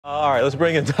All right, let's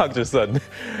bring in Dr. Sutton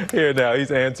here now.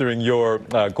 He's answering your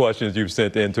questions you've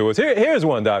sent in to us. Here's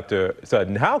one, Dr.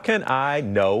 Sutton. How can I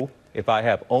know if I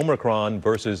have Omicron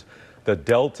versus the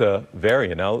Delta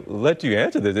variant? I'll let you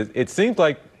answer this. It seems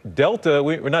like Delta,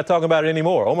 we're not talking about it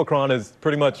anymore. Omicron has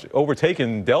pretty much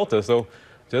overtaken Delta, so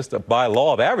just by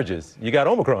law of averages, you got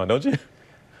Omicron, don't you?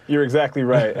 You're exactly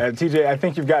right. TJ, I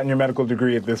think you've gotten your medical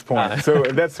degree at this point. So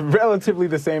that's relatively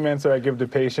the same answer I give to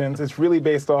patients. It's really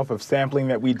based off of sampling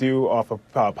that we do, off of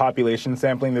population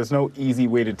sampling. There's no easy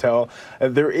way to tell.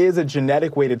 There is a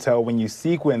genetic way to tell when you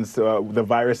sequence the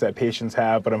virus that patients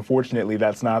have, but unfortunately,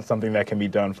 that's not something that can be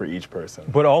done for each person.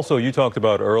 But also, you talked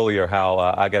about earlier how,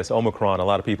 I guess, Omicron, a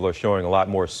lot of people are showing a lot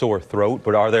more sore throat,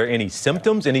 but are there any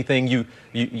symptoms, anything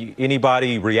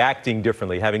anybody reacting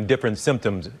differently, having different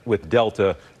symptoms with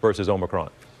Delta versus Omicron?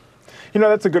 You know,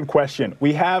 that's a good question.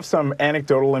 We have some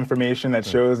anecdotal information that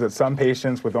shows that some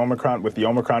patients with Omicron, with the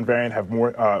Omicron variant, have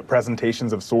more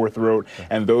presentations of sore throat,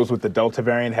 and those with the Delta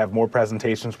variant have more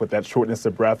presentations with that shortness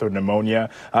of breath or pneumonia.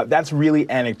 That's really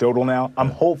anecdotal now. I'm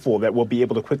hopeful that we'll be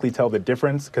able to quickly tell the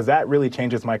difference, because that really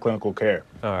changes my clinical care.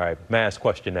 All right, mask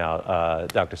question now,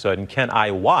 Dr. Sutton. Can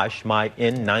I wash my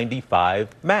N95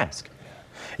 mask?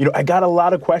 You know, I got a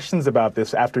lot of questions about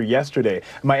this after yesterday.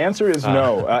 My answer is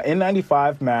no.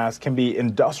 N95 masks can be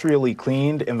industrially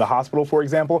cleaned in the hospital, for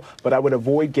example, but I would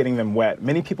avoid getting them wet.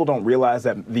 Many people don't realize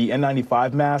that the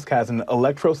N95 mask has an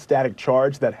electrostatic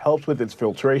charge that helps with its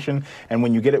filtration, and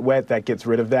when you get it wet, that gets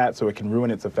rid of that, so it can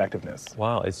ruin its effectiveness.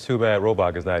 Wow, it's too bad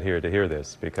Robach is not here to hear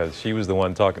this, because she was the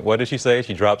one talking. What did she say?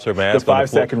 She drops her mask the on the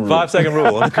floor. 5-second rule. 5-second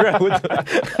rule.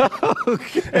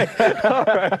 Okay. All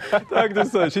right. Dr.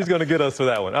 Sutton, she's going to get us for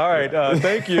that one. All right.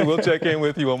 Thank you. We'll check in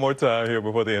with you one more time here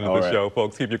before the end of the show.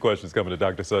 Folks, keep your questions coming to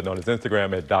Dr. Sutton on his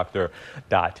Instagram at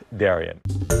dr.darien.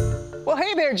 Well,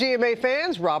 hey there, GMA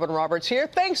fans. Robin Roberts here.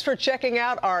 Thanks for checking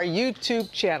out our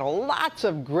YouTube channel. Lots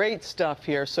of great stuff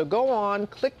here. So go on,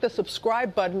 click the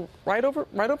subscribe button right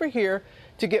over here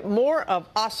to get more of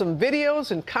awesome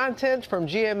videos and content from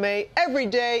GMA every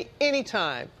day,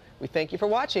 anytime. We thank you for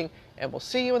watching, and we'll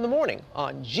see you in the morning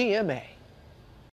on GMA.